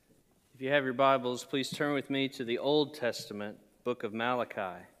If you have your Bibles, please turn with me to the Old Testament book of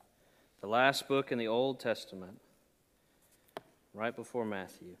Malachi, the last book in the Old Testament, right before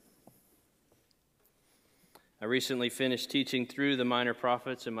Matthew. I recently finished teaching through the Minor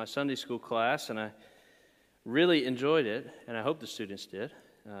Prophets in my Sunday school class, and I really enjoyed it, and I hope the students did.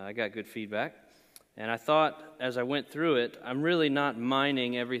 I got good feedback. And I thought, as I went through it, I'm really not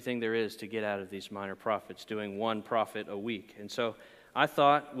mining everything there is to get out of these minor prophets, doing one prophet a week. And so I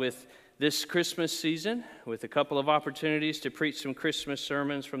thought with this Christmas season, with a couple of opportunities to preach some Christmas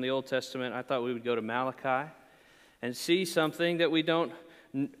sermons from the Old Testament, I thought we would go to Malachi and see something that we don't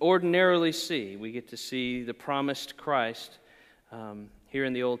ordinarily see. We get to see the promised Christ here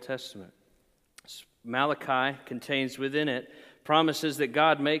in the Old Testament. Malachi contains within it promises that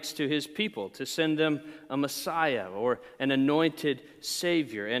God makes to his people to send them a Messiah or an anointed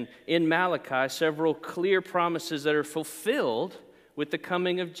Savior. And in Malachi, several clear promises that are fulfilled with the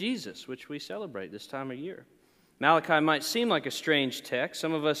coming of Jesus, which we celebrate this time of year. Malachi might seem like a strange text.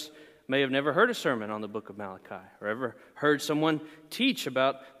 Some of us may have never heard a sermon on the book of Malachi or ever heard someone teach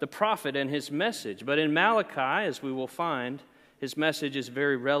about the prophet and his message. But in Malachi, as we will find, his message is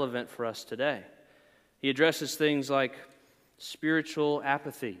very relevant for us today. He addresses things like spiritual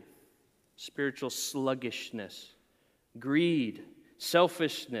apathy, spiritual sluggishness, greed,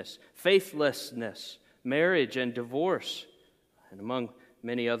 selfishness, faithlessness, marriage and divorce, and among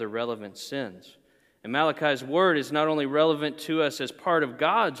many other relevant sins. And Malachi's word is not only relevant to us as part of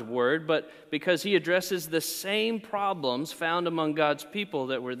God's word, but because he addresses the same problems found among God's people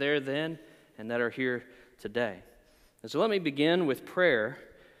that were there then and that are here today. And so let me begin with prayer,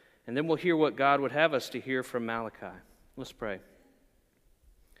 and then we'll hear what God would have us to hear from Malachi. Let's pray.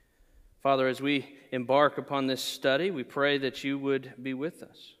 Father, as we embark upon this study, we pray that you would be with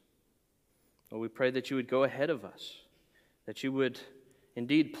us. Lord, we pray that you would go ahead of us, that you would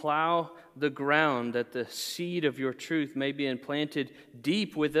indeed plow the ground, that the seed of your truth may be implanted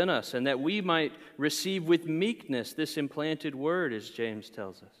deep within us, and that we might receive with meekness this implanted word, as James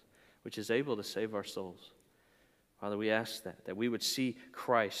tells us, which is able to save our souls. Father, we ask that we would see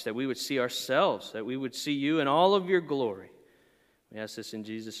Christ, that we would see ourselves, that we would see you in all of your glory. We ask this in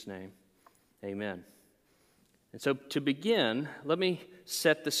Jesus' name. Amen. And so to begin, let me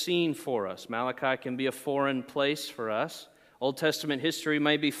set the scene for us. Malachi can be a foreign place for us. Old Testament history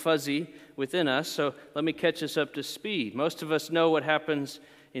may be fuzzy within us, so let me catch us up to speed. Most of us know what happens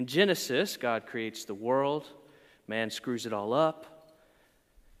in Genesis. God creates the world. Man screws it all up.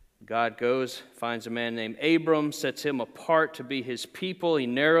 God goes, finds a man named Abram, sets him apart to be his people. He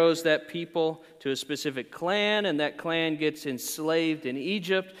narrows that people to a specific clan, and that clan gets enslaved in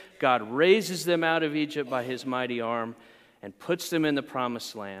Egypt. God raises them out of Egypt by his mighty arm and puts them in the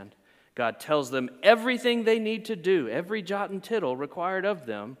promised land. God tells them everything they need to do, every jot and tittle required of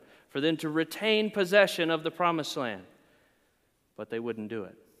them for them to retain possession of the promised land. But they wouldn't do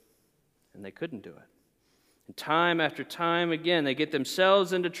it, and they couldn't do it. And time after time again, they get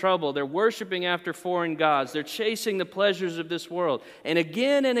themselves into trouble. They're worshiping after foreign gods. They're chasing the pleasures of this world. And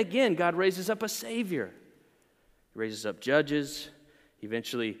again, God raises up a Savior. He raises up judges.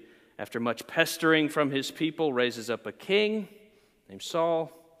 Eventually, after much pestering from his people, raises up a king named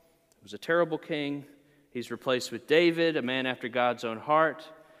Saul. He was a terrible king. He's replaced with David, a man after God's own heart.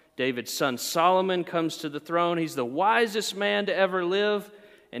 David's son Solomon comes to the throne. He's the wisest man to ever live.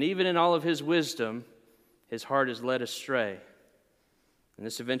 And even in all of his wisdom, his heart is led astray. And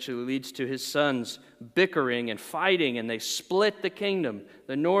this eventually leads to his sons bickering and fighting, and they split the kingdom,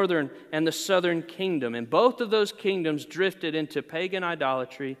 the northern and the southern kingdom. And both of those kingdoms drifted into pagan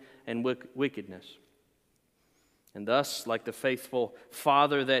idolatry and wickedness. And thus, like the faithful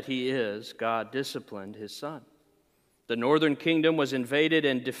father that he is, God disciplined his son. The northern kingdom was invaded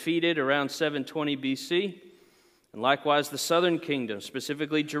and defeated around 720 BC. And likewise, the southern kingdom,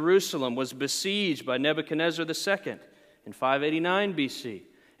 specifically Jerusalem, was besieged by Nebuchadnezzar II in 589 BC.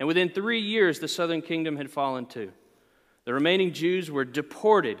 And within 3 years, the southern kingdom had fallen too. The remaining Jews were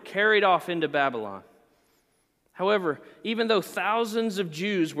deported, carried off into Babylon. However, even though thousands of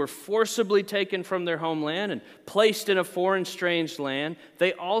Jews were forcibly taken from their homeland and placed in a foreign, strange land,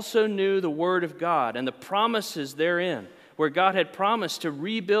 they also knew the Word of God and the promises therein, where God had promised to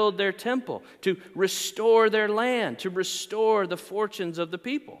rebuild their temple, to restore their land, to restore the fortunes of the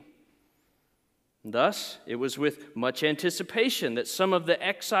people. Thus, it was with much anticipation that some of the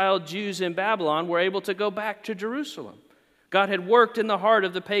exiled Jews in Babylon were able to go back to Jerusalem. God had worked in the heart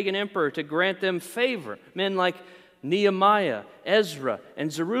of the pagan emperor to grant them favor. Men like Nehemiah, Ezra, and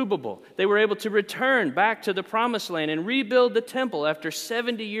Zerubbabel, they were able to return back to the promised land and rebuild the temple after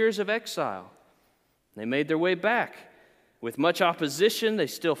 70 years of exile. They made their way back With much opposition, they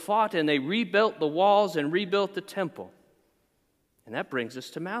still fought, and they rebuilt the walls and rebuilt the temple. And that brings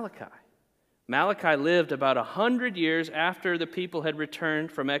us to Malachi. Malachi lived about 100 years after the people had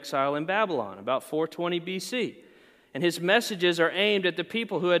returned from exile in Babylon, about 420 BC. And his messages are aimed at the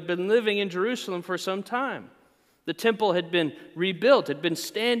people who had been living in Jerusalem for some time. The temple had been rebuilt, had been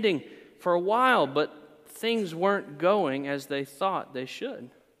standing for a while, but things weren't going as they thought they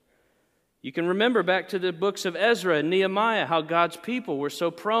should. You can remember back to the books of Ezra and Nehemiah how God's people were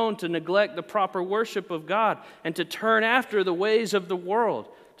so prone to neglect the proper worship of God and to turn after the ways of the world,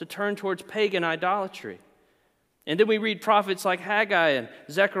 to turn towards pagan idolatry. And then we read prophets like Haggai and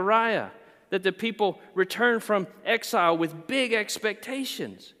Zechariah that the people returned from exile with big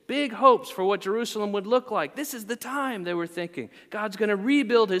expectations, big hopes for what Jerusalem would look like. This is the time, they were thinking. God's going to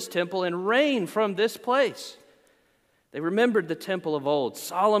rebuild his temple and reign from this place. They remembered the temple of old,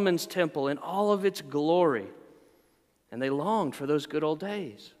 Solomon's temple in all of its glory. And they longed for those good old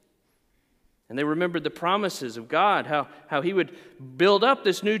days. And they remembered the promises of God, how he would build up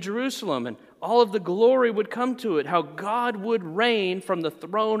this new Jerusalem and all of the glory would come to it, how God would reign from the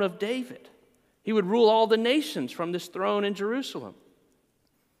throne of David. He would rule all the nations from this throne in Jerusalem.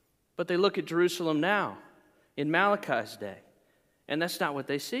 But they look at Jerusalem now, in Malachi's day, and that's not what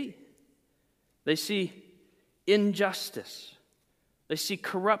they see. They see injustice. They see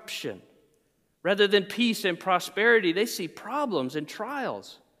corruption. Rather than peace and prosperity, they see problems and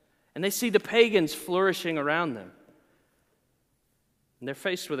trials. And they see the pagans flourishing around them. And they're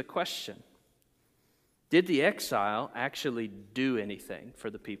faced with a question. Did the exile actually do anything for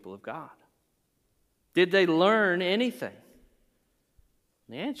the people of God? Did they learn anything?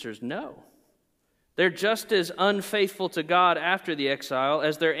 The answer is no. They're just as unfaithful to God after the exile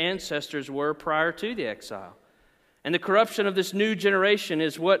as their ancestors were prior to the exile. And the corruption of this new generation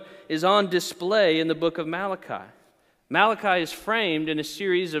is what is on display in the book of Malachi. Malachi is framed in a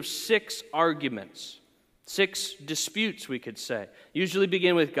series of 6 arguments, 6 disputes, we could say. Usually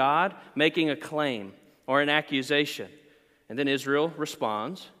begin with God making a claim or an accusation. And then Israel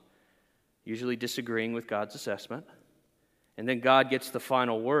responds, usually disagreeing with God's assessment. And then God gets the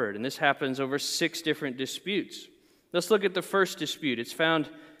final word. And this happens over 6 different disputes. Let's look at the first dispute. It's found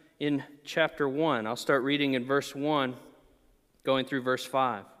in chapter 1. I'll start reading in verse 1, going through verse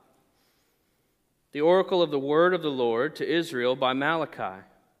 5. The oracle of the word of the Lord to Israel by Malachi.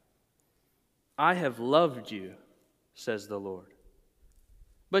 I have loved you, says the Lord.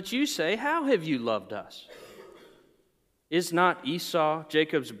 But you say, how have you loved us? Is not Esau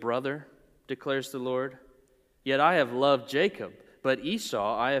Jacob's brother, declares the Lord? Yet I have loved Jacob, but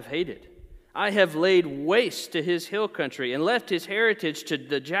Esau I have hated. I have laid waste to his hill country and left his heritage to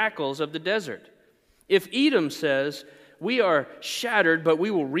the jackals of the desert. If Edom says, we are shattered, but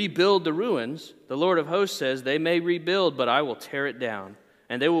we will rebuild the ruins, the Lord of hosts says, they may rebuild, but I will tear it down.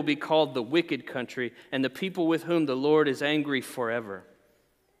 And they will be called the wicked country, and the people with whom the Lord is angry forever.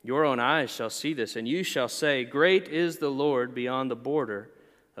 Your own eyes shall see this, and you shall say, great is the Lord beyond the border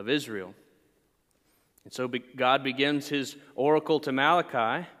of Israel. And so God begins his oracle to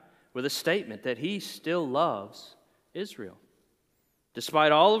Malachi with a statement that he still loves Israel.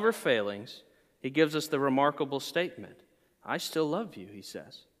 Despite all of her failings, he gives us the remarkable statement, I still love you, he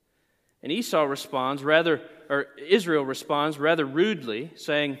says. And Israel responds rather rudely,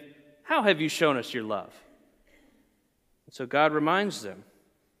 saying, how have you shown us your love? And so God reminds them.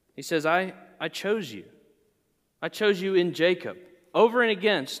 He says, I chose you. I chose you in Jacob, over and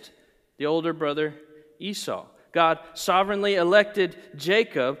against the older brother Esau. God sovereignly elected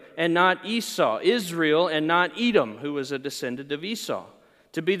Jacob and not Esau, Israel and not Edom, who was a descendant of Esau,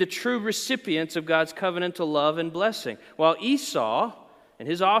 to be the true recipients of God's covenantal love and blessing, while Esau and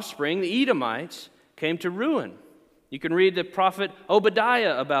his offspring, the Edomites, came to ruin. You can read the prophet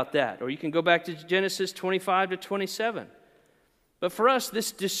Obadiah about that, or you can go back to Genesis 25 to 27. But for us,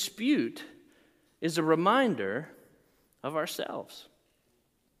 this dispute is a reminder of ourselves.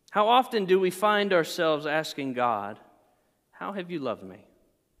 How often do we find ourselves asking God, how have you loved me?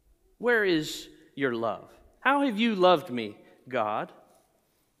 Where is your love? How have you loved me, God?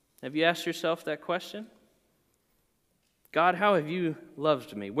 Have you asked yourself that question? God, how have you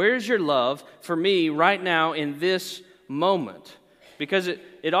loved me? Where's your love for me right now in this moment? Because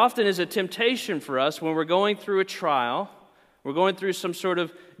it often is a temptation for us when we're going through a trial, we're going through some sort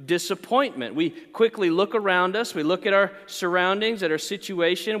of disappointment. We quickly look around us, we look at our surroundings, at our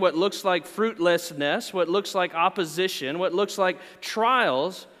situation, what looks like fruitlessness, what looks like opposition, what looks like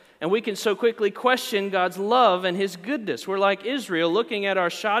trials, and we can so quickly question God's love and his goodness. We're like Israel looking at our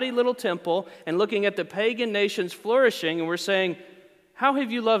shoddy little temple and looking at the pagan nations flourishing, and we're saying, how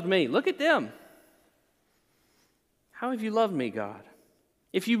have you loved me? Look at them. How have you loved me, God?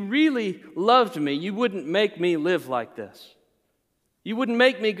 If you really loved me, you wouldn't make me live like this. You wouldn't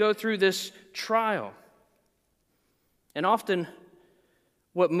make me go through this trial. And often,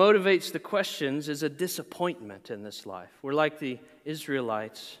 what motivates the questions is a disappointment in this life. We're like the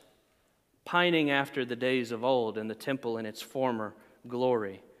Israelites, pining after the days of old and the temple in its former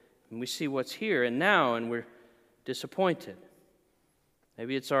glory. And we see what's here and now, and we're disappointed.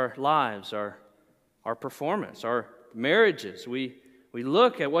 Maybe it's our lives, our performance, our marriages. We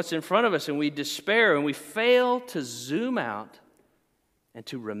look at what's in front of us and we despair, and we fail to zoom out and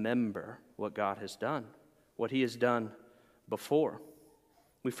to remember what God has done, what He has done before.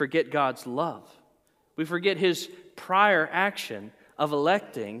 We forget God's love. We forget His prior action of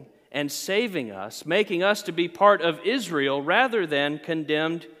electing and saving us, making us to be part of Israel rather than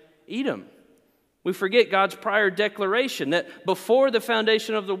condemned Edom. We forget God's prior declaration that before the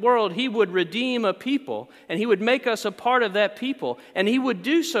foundation of the world, He would redeem a people, and He would make us a part of that people, and He would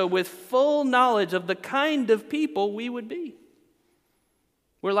do so with full knowledge of the kind of people we would be.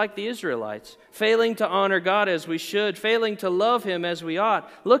 We're like the Israelites, failing to honor God as we should, failing to love Him as we ought,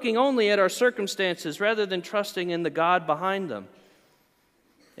 looking only at our circumstances rather than trusting in the God behind them.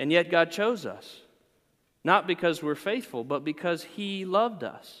 And yet God chose us, not because we're faithful, but because He loved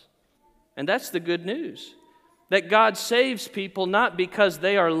us. And that's the good news, that God saves people not because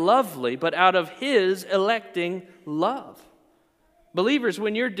they are lovely, but out of His electing love. Believers,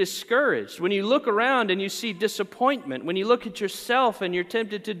 when you're discouraged, when you look around and you see disappointment, when you look at yourself and you're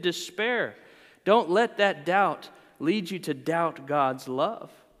tempted to despair, don't let that doubt lead you to doubt God's love.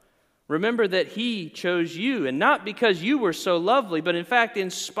 Remember that He chose you, and not because you were so lovely, but in fact in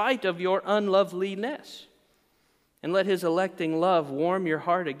spite of your unloveliness. And let His electing love warm your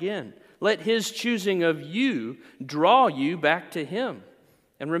heart again. Let His choosing of you draw you back to Him.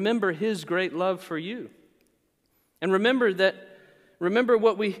 And remember His great love for you. And remember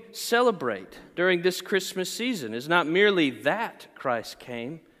what we celebrate during this Christmas season is not merely that Christ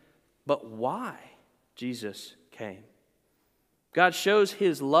came, but why Jesus came. God shows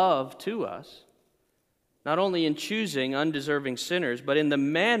His love to us, not only in choosing undeserving sinners, but in the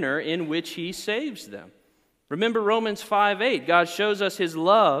manner in which He saves them. Remember Romans 5:8. God shows us His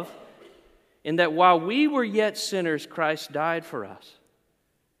love in that while we were yet sinners, Christ died for us.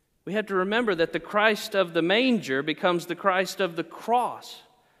 We have to remember that the Christ of the manger becomes the Christ of the cross,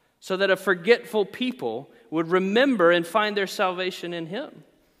 so that a forgetful people would remember and find their salvation in Him.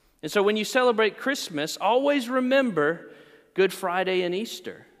 And so when you celebrate Christmas, always remember Good Friday and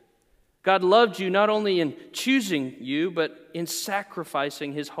Easter. God loved you not only in choosing you, but in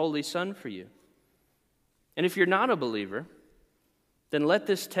sacrificing His holy Son for you. And if you're not a believer, then let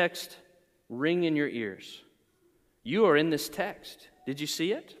this text ring in your ears. You are in this text. Did you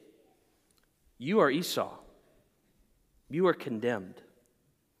see it? You are Esau. You are condemned.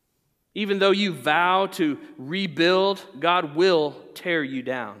 Even though you vow to rebuild, God will tear you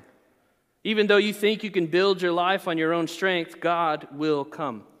down. Even though you think you can build your life on your own strength, God will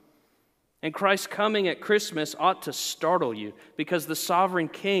come. And Christ's coming at Christmas ought to startle you, because the sovereign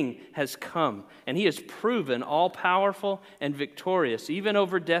King has come, and He has proven all-powerful and victorious, even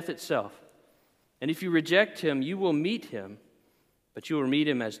over death itself. And if you reject Him, you will meet Him, but you will meet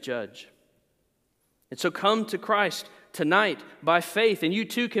Him as judge. And so come to Christ tonight by faith, and you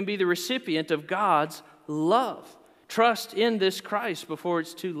too can be the recipient of God's love. Trust in this Christ before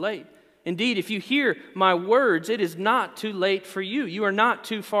it's too late. Indeed, if you hear my words, it is not too late for you. You are not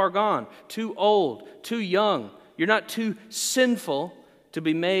too far gone, too old, too young. You're not too sinful to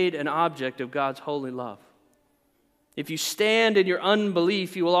be made an object of God's holy love. If you stand in your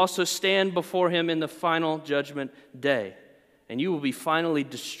unbelief, you will also stand before Him in the final judgment day, and you will be finally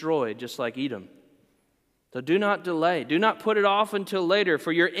destroyed just like Edom. So do not delay. Do not put it off until later,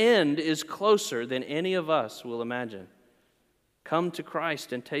 for your end is closer than any of us will imagine. Come to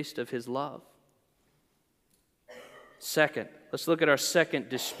Christ and taste of His love. Second, let's look at our second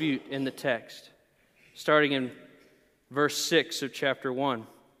dispute in the text, starting in verse 6 of chapter 1.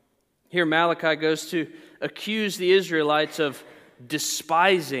 Here Malachi goes to accuse the Israelites of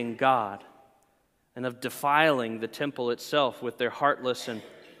despising God and of defiling the temple itself with their heartless and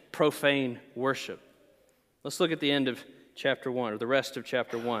profane worship. Let's look at the end of chapter 1, or the rest of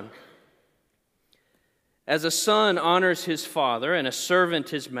chapter 1. As a son honors his father and a servant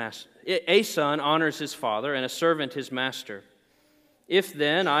his master, a son honors his father and a servant his master. If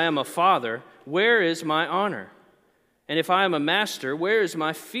then I am a father, where is my honor? And if I am a master, where is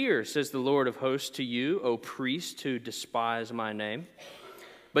my fear, says the Lord of hosts to you, O priests who despise my name?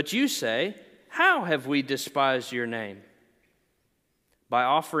 But you say, how have we despised your name? By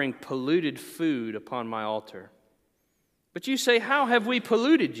offering polluted food upon my altar. But you say, how have we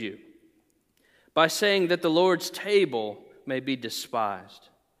polluted you? By saying that the Lord's table may be despised.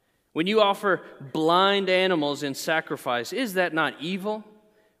 When you offer blind animals in sacrifice, is that not evil?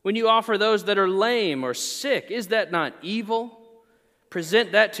 When you offer those that are lame or sick, is that not evil?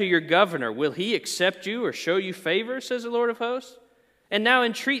 Present that to your governor. Will he accept you or show you favor, says the Lord of hosts? And now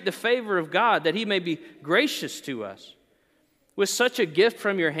entreat the favor of God, that he may be gracious to us. With such a gift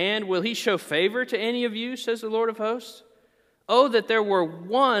from your hand, will he show favor to any of you, says the Lord of hosts? Oh, that there were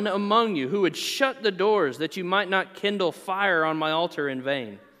one among you who would shut the doors, that you might not kindle fire on my altar in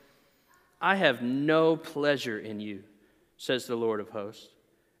vain. I have no pleasure in you, says the Lord of hosts,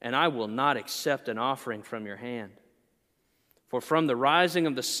 and I will not accept an offering from your hand. For from the rising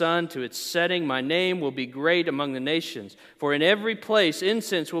of the sun to its setting, my name will be great among the nations. For in every place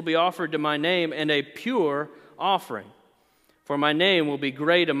incense will be offered to my name, and a pure offering. For my name will be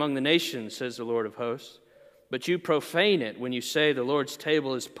great among the nations, says the Lord of hosts. But you profane it when you say the Lord's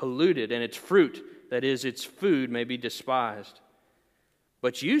table is polluted, and its fruit, that is, its food, may be despised.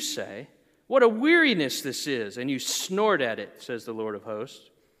 But you say, what a weariness this is, and you snort at it, says the Lord of hosts.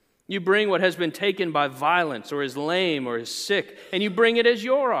 You bring what has been taken by violence, or is lame, or is sick, and you bring it as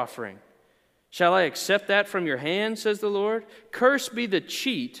your offering. Shall I accept that from your hand, says the Lord? Cursed be the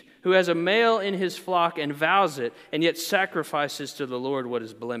cheat who has a male in his flock and vows it, and yet sacrifices to the Lord what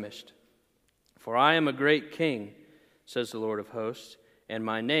is blemished. For I am a great king, says the Lord of hosts, and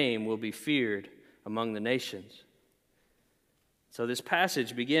my name will be feared among the nations. So this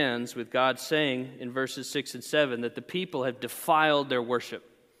passage begins with God saying in verses 6 and 7 that the people have defiled their worship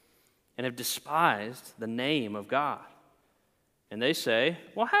and have despised the name of God. And they say,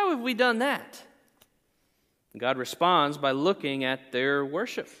 well, how have we done that? And God responds by looking at their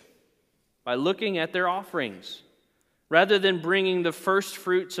worship, by looking at their offerings. Rather than bringing the first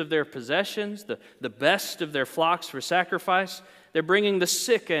fruits of their possessions, the best of their flocks for sacrifice, they're bringing the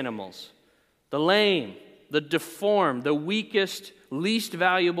sick animals, the lame, the deformed, the weakest, least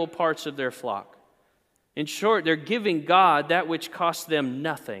valuable parts of their flock. In short, they're giving God that which costs them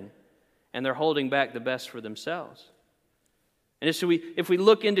nothing, and they're holding back the best for themselves. And so if we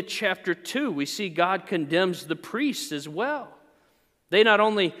look into chapter 2, we see God condemns the priests as well. They not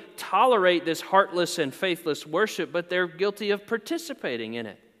only tolerate this heartless and faithless worship, but they're guilty of participating in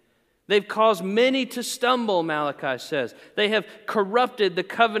it. They've caused many to stumble, Malachi says. They have corrupted the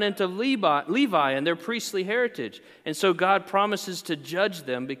covenant of Levi and their priestly heritage. And so God promises to judge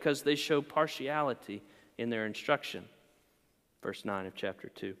them because they show partiality in their instruction. Verse 9 of chapter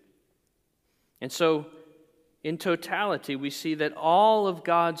 2. And so, in totality, we see that all of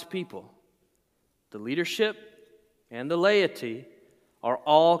God's people, the leadership and the laity, are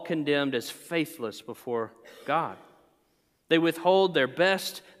all condemned as faithless before God. They withhold their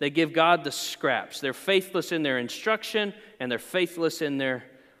best. They give God the scraps. They're faithless in their instruction, and they're faithless in their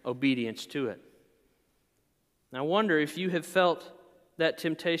obedience to it. Now, I wonder if you have felt that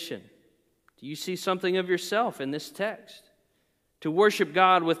temptation. Do you see something of yourself in this text? To worship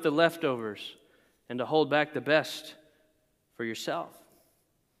God with the leftovers and to hold back the best for yourself.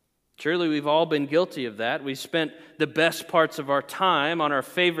 Surely we've all been guilty of that. We've spent the best parts of our time on our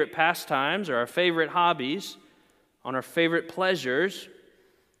favorite pastimes or our favorite hobbies, on our favorite pleasures,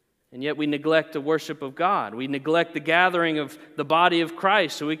 and yet we neglect the worship of God. We neglect the gathering of the body of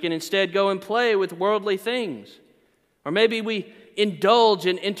Christ so we can instead go and play with worldly things. Or maybe we indulge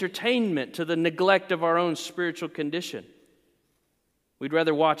in entertainment to the neglect of our own spiritual condition. We'd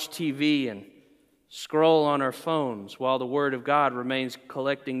rather watch TV and scroll on our phones while the Word of God remains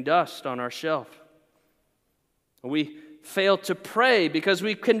collecting dust on our shelf. We fail to pray because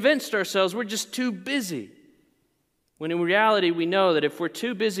we've convinced ourselves we're just too busy. When in reality we know that if we're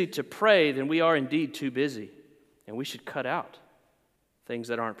too busy to pray, then we are indeed too busy. And we should cut out things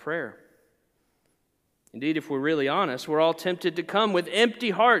that aren't prayer. Indeed, if we're really honest, we're all tempted to come with empty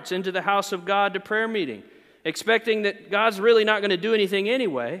hearts into the house of God to prayer meeting, expecting that God's really not going to do anything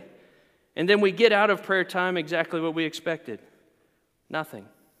anyway. And then we get out of prayer time exactly what we expected. Nothing.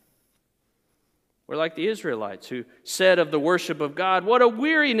 We're like the Israelites who said of the worship of God, what a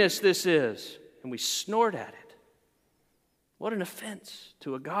weariness this is. And we snort at it. What an offense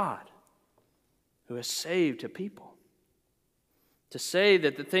to a God who has saved a people. To say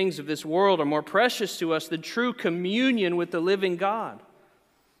that the things of this world are more precious to us than true communion with the living God.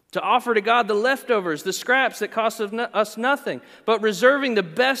 To offer to God the leftovers, the scraps that cost us nothing, but reserving the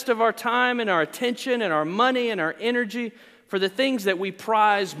best of our time and our attention and our money and our energy for the things that we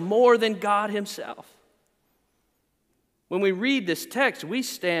prize more than God Himself. When we read this text, we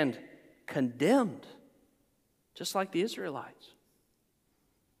stand condemned, just like the Israelites.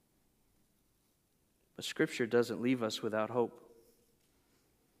 But Scripture doesn't leave us without hope.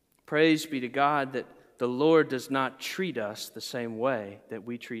 Praise be to God that the Lord does not treat us the same way that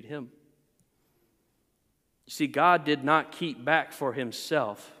we treat Him. You see, God did not keep back for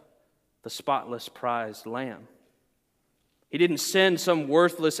Himself the spotless prized lamb. He didn't send some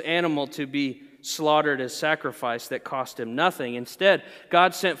worthless animal to be slaughtered as sacrifice that cost Him nothing. Instead,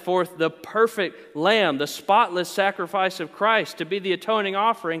 God sent forth the perfect lamb, the spotless sacrifice of Christ, to be the atoning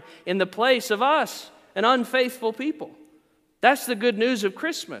offering in the place of us, an unfaithful people. That's the good news of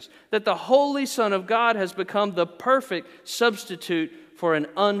Christmas, that the Holy Son of God has become the perfect substitute for an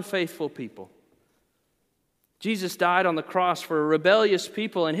unfaithful people. Jesus died on the cross for a rebellious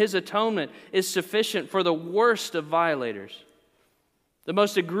people, and His atonement is sufficient for the worst of violators. The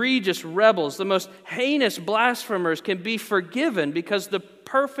most egregious rebels, the most heinous blasphemers can be forgiven because the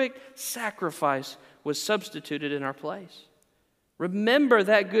perfect sacrifice was substituted in our place. Remember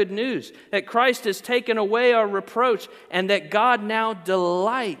that good news, that Christ has taken away our reproach and that God now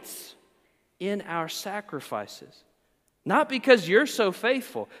delights in our sacrifices. Not because you're so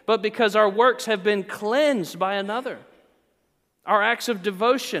faithful, but because our works have been cleansed by another. Our acts of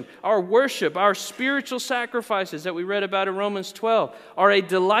devotion, our worship, our spiritual sacrifices that we read about in Romans 12 are a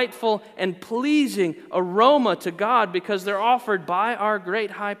delightful and pleasing aroma to God because they're offered by our great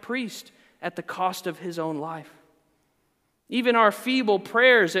high priest at the cost of His own life. Even our feeble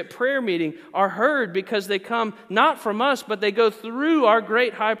prayers at prayer meeting are heard because they come not from us, but they go through our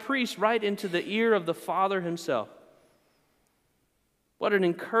great high priest right into the ear of the Father Himself. What an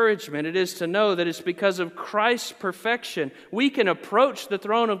encouragement it is to know that it's because of Christ's perfection we can approach the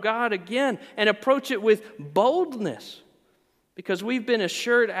throne of God again and approach it with boldness because we've been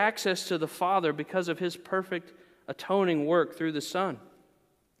assured access to the Father because of His perfect atoning work through the Son.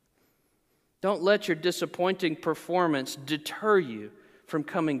 Don't let your disappointing performance deter you from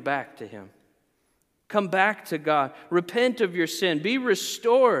coming back to Him. Come back to God. Repent of your sin. Be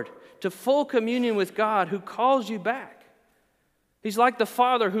restored to full communion with God who calls you back. He's like the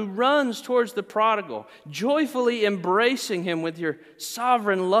father who runs towards the prodigal, joyfully embracing him with your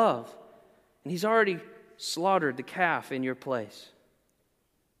sovereign love. And He's already slaughtered the calf in your place.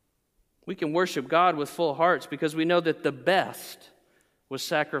 We can worship God with full hearts because we know that the best was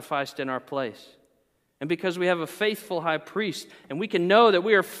sacrificed in our place. And because we have a faithful high priest, and we can know that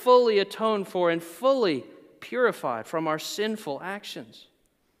we are fully atoned for and fully purified from our sinful actions.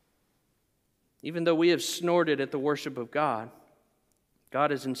 Even though we have snorted at the worship of God,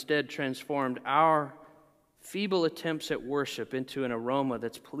 God has instead transformed our feeble attempts at worship into an aroma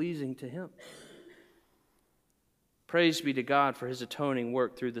that's pleasing to Him. Praise be to God for His atoning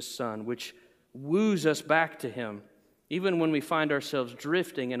work through the Son, which woos us back to Him, even when we find ourselves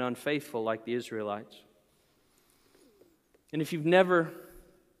drifting and unfaithful like the Israelites. And if you've never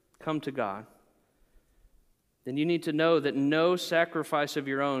come to God, then you need to know that no sacrifice of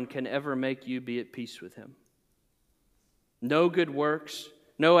your own can ever make you be at peace with Him. No good works,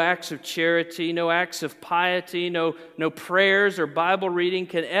 no acts of charity, no acts of piety, no prayers or Bible reading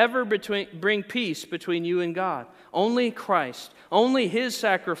can ever bring peace between you and God. Only Christ, only His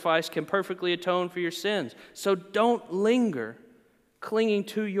sacrifice can perfectly atone for your sins. So don't linger clinging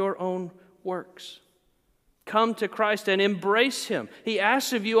to your own works. Come to Christ and embrace Him. He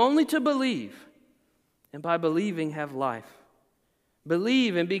asks of you only to believe, and by believing have life.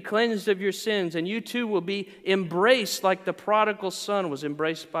 Believe and be cleansed of your sins, and you too will be embraced like the prodigal son was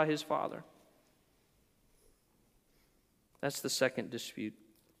embraced by his father. That's the second dispute.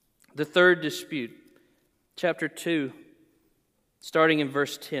 The third dispute, chapter 2, starting in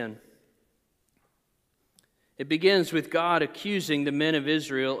verse 10. It begins with God accusing the men of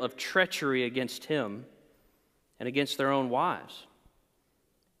Israel of treachery against Him and against their own wives.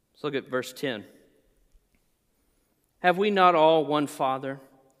 Let's look at verse 10. Have we not all one Father?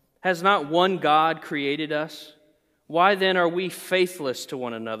 Has not one God created us? Why then are we faithless to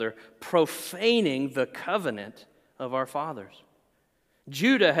one another, profaning the covenant of our fathers?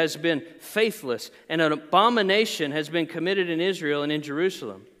 Judah has been faithless, and an abomination has been committed in Israel and in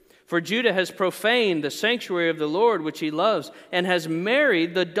Jerusalem. For Judah has profaned the sanctuary of the Lord, which he loves, and has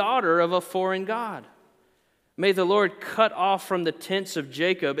married the daughter of a foreign god. May the Lord cut off from the tents of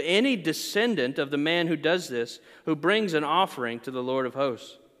Jacob any descendant of the man who does this, who brings an offering to the Lord of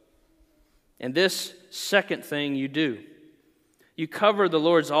hosts. And this second thing you do. You cover the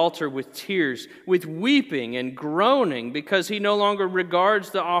Lord's altar with tears, with weeping and groaning, because He no longer regards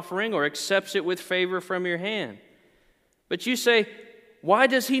the offering or accepts it with favor from your hand. But you say, why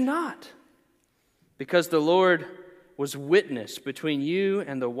does He not? Because the Lord was witness between you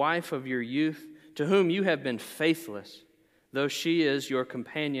and the wife of your youth, to whom you have been faithless, though she is your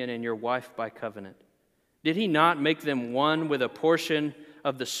companion and your wife by covenant. Did he not make them one with a portion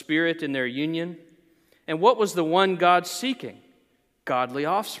of the Spirit in their union? And what was the one God seeking? Godly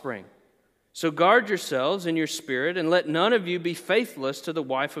offspring. So guard yourselves in your spirit, and let none of you be faithless to the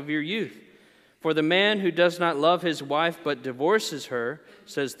wife of your youth. For the man who does not love his wife but divorces her,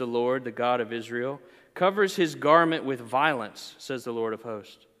 says the Lord, the God of Israel, covers his garment with violence, says the Lord of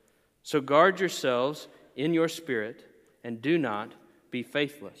hosts. So guard yourselves in your spirit, and do not be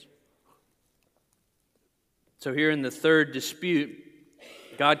faithless. So here in the third dispute,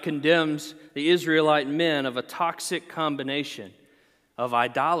 God condemns the Israelite men of a toxic combination of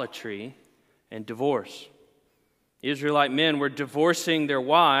idolatry and divorce. The Israelite men were divorcing their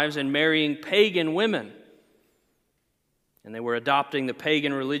wives and marrying pagan women. And they were adopting the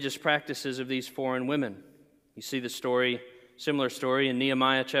pagan religious practices of these foreign women. You see the story, similar story in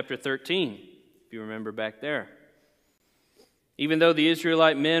Nehemiah chapter 13, if you remember back there. Even though the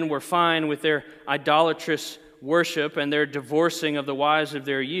Israelite men were fine with their idolatrous worship and their divorcing of the wives of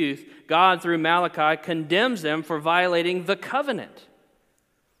their youth, God, through Malachi, condemns them for violating the covenant.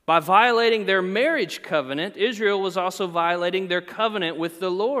 By violating their marriage covenant, Israel was also violating their covenant with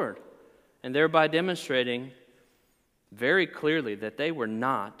the Lord, and thereby demonstrating very clearly that they were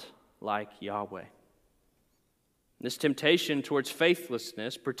not like Yahweh. This temptation towards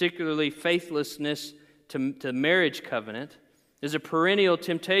faithlessness, particularly faithlessness to marriage covenant, is a perennial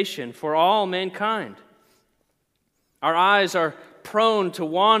temptation for all mankind. Our eyes are prone to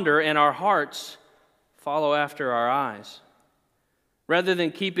wander, and our hearts follow after our eyes. Rather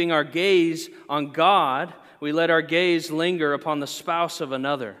than keeping our gaze on God, we let our gaze linger upon the spouse of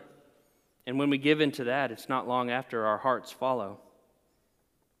another. And when we give in to that, it's not long after our hearts follow.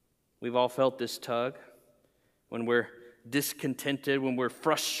 We've all felt this tug when we're discontented, when we're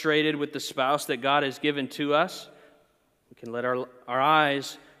frustrated with the spouse that God has given to us. We can let our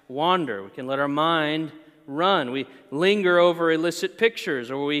eyes wander. We can let our mind run. We linger over illicit pictures,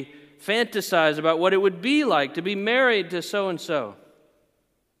 or we fantasize about what it would be like to be married to so-and-so.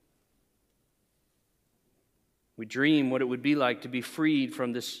 We dream what it would be like to be freed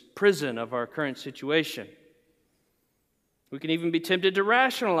from this prison of our current situation. We can even be tempted to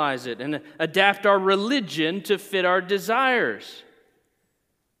rationalize it and adapt our religion to fit our desires.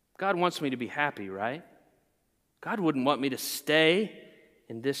 God wants me to be happy, right? God wouldn't want me to stay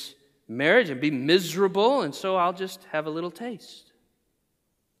in this marriage and be miserable, and so I'll just have a little taste.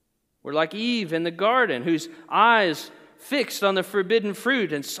 We're like Eve in the garden, whose eyes fixed on the forbidden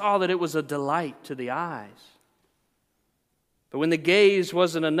fruit and saw that it was a delight to the eyes. But when the gaze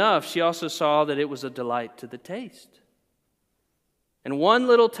wasn't enough, she also saw that it was a delight to the taste. And one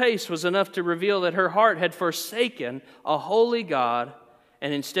little taste was enough to reveal that her heart had forsaken a holy God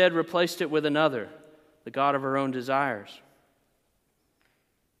and instead replaced it with another, the God of her own desires.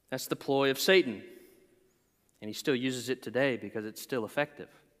 That's the ploy of Satan. And he still uses it today because it's still effective.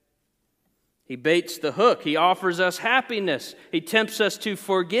 He baits the hook. He offers us happiness. He tempts us to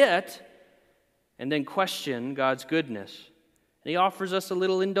forget and then question God's goodness. And he offers us a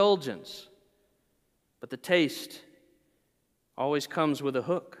little indulgence. But the taste always comes with a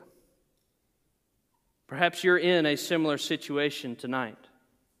hook. Perhaps you're in a similar situation tonight.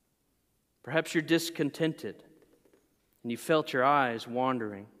 Perhaps you're discontented and you felt your eyes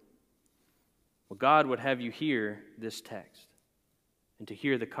wandering. Well, God would have you hear this text and to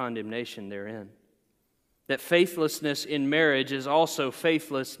hear the condemnation therein. That faithlessness in marriage is also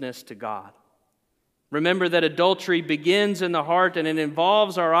faithlessness to God. Remember that adultery begins in the heart and it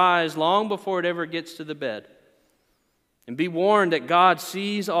involves our eyes long before it ever gets to the bed. And be warned that God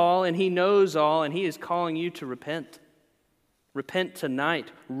sees all and He knows all, and He is calling you to repent. Repent tonight.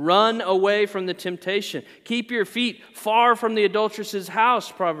 Run away from the temptation. Keep your feet far from the adulteress's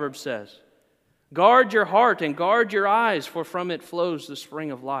house, Proverbs says. Guard your heart and guard your eyes, for from it flows the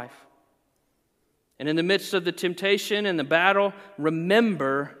spring of life. And in the midst of the temptation and the battle,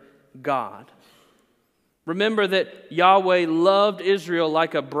 remember God. Remember that Yahweh loved Israel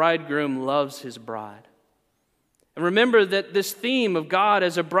like a bridegroom loves his bride. And remember that this theme of God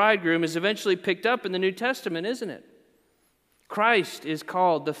as a bridegroom is eventually picked up in the New Testament, isn't it? Christ is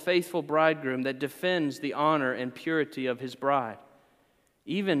called the faithful bridegroom that defends the honor and purity of his bride,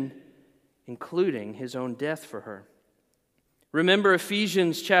 even including his own death for her. Remember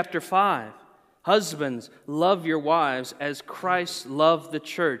Ephesians chapter 5. Husbands, love your wives as Christ loved the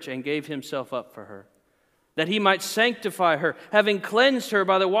church and gave himself up for her, that he might sanctify her, having cleansed her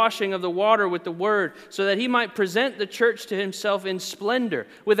by the washing of the water with the word, so that he might present the church to himself in splendor,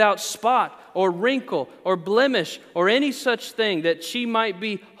 without spot or wrinkle or blemish or any such thing, that she might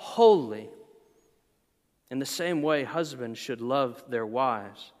be holy. In the same way, husbands should love their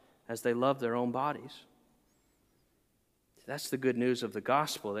wives as they love their own bodies. That's the good news of the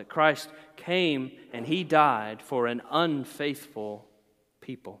gospel, that Christ came and He died for an unfaithful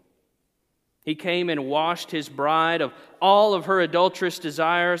people. He came and washed His bride of all of her adulterous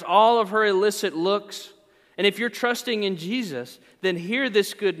desires, all of her illicit looks. And if you're trusting in Jesus, then hear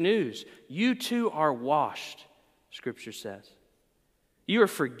this good news. You too are washed, Scripture says. You are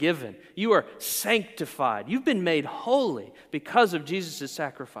forgiven. You are sanctified. You've been made holy because of Jesus'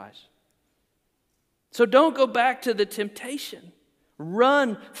 sacrifice. So don't go back to the temptation.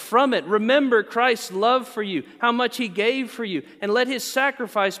 Run from it. Remember Christ's love for you, how much He gave for you, and let His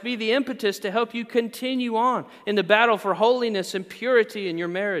sacrifice be the impetus to help you continue on in the battle for holiness and purity in your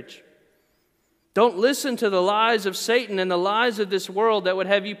marriage. Don't listen to the lies of Satan and the lies of this world that would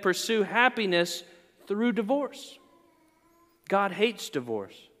have you pursue happiness through divorce. God hates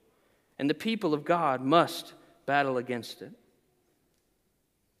divorce, and the people of God must battle against it.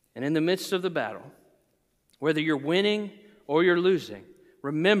 And in the midst of the battle, whether you're winning or you're losing,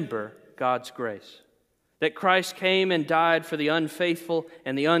 remember God's grace. That Christ came and died for the unfaithful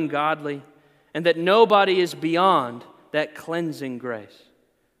and the ungodly, and that nobody is beyond that cleansing grace.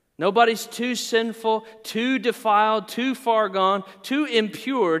 Nobody's too sinful, too defiled, too far gone, too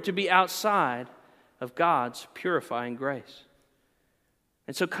impure to be outside of God's purifying grace.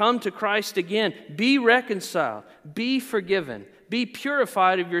 And so come to Christ again. Be reconciled. Be forgiven. Be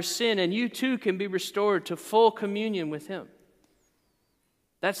purified of your sin, and you too can be restored to full communion with Him.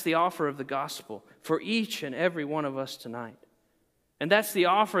 That's the offer of the gospel for each and every one of us tonight. And that's the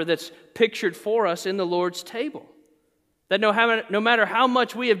offer that's pictured for us in the Lord's table. That no matter how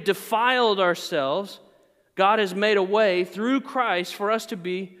much we have defiled ourselves, God has made a way through Christ for us to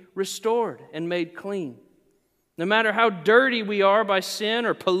be restored and made clean. No matter how dirty we are by sin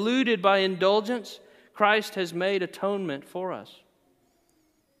or polluted by indulgence, Christ has made atonement for us.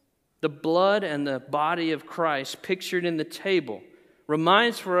 The blood and the body of Christ pictured in the table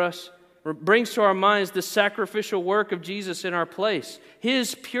brings to our minds the sacrificial work of Jesus in our place,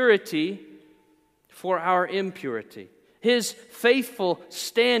 His purity for our impurity, His faithful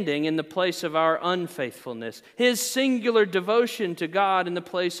standing in the place of our unfaithfulness, His singular devotion to God in the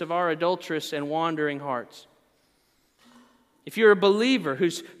place of our adulterous and wandering hearts. If you're a believer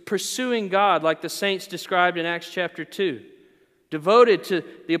who's pursuing God like the saints described in Acts chapter 2, devoted to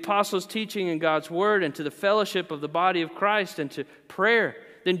the apostles' teaching in God's Word and to the fellowship of the body of Christ and to prayer,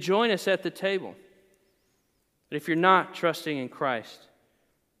 then join us at the table. But if you're not trusting in Christ,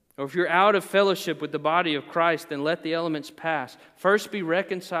 or if you're out of fellowship with the body of Christ, then let the elements pass. First be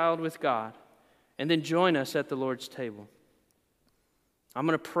reconciled with God, and then join us at the Lord's table. I'm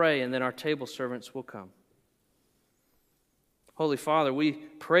going to pray, and then our table servants will come. Holy Father, we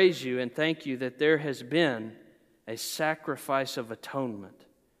praise You and thank You that there has been a sacrifice of atonement,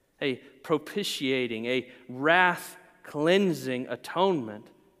 a propitiating, a wrath-cleansing atonement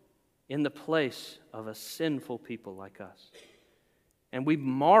in the place of a sinful people like us. And we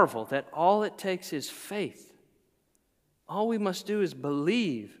marvel that all it takes is faith. All we must do is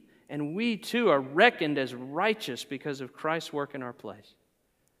believe, and we too are reckoned as righteous because of Christ's work in our place.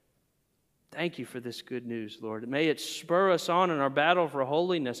 Thank You for this good news, Lord. May it spur us on in our battle for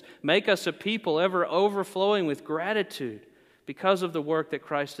holiness. Make us a people ever overflowing with gratitude because of the work that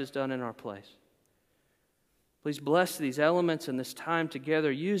Christ has done in our place. Please bless these elements and this time together.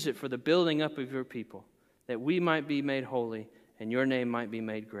 Use it for the building up of Your people, that we might be made holy and Your name might be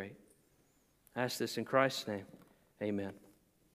made great. I ask this in Christ's name. Amen.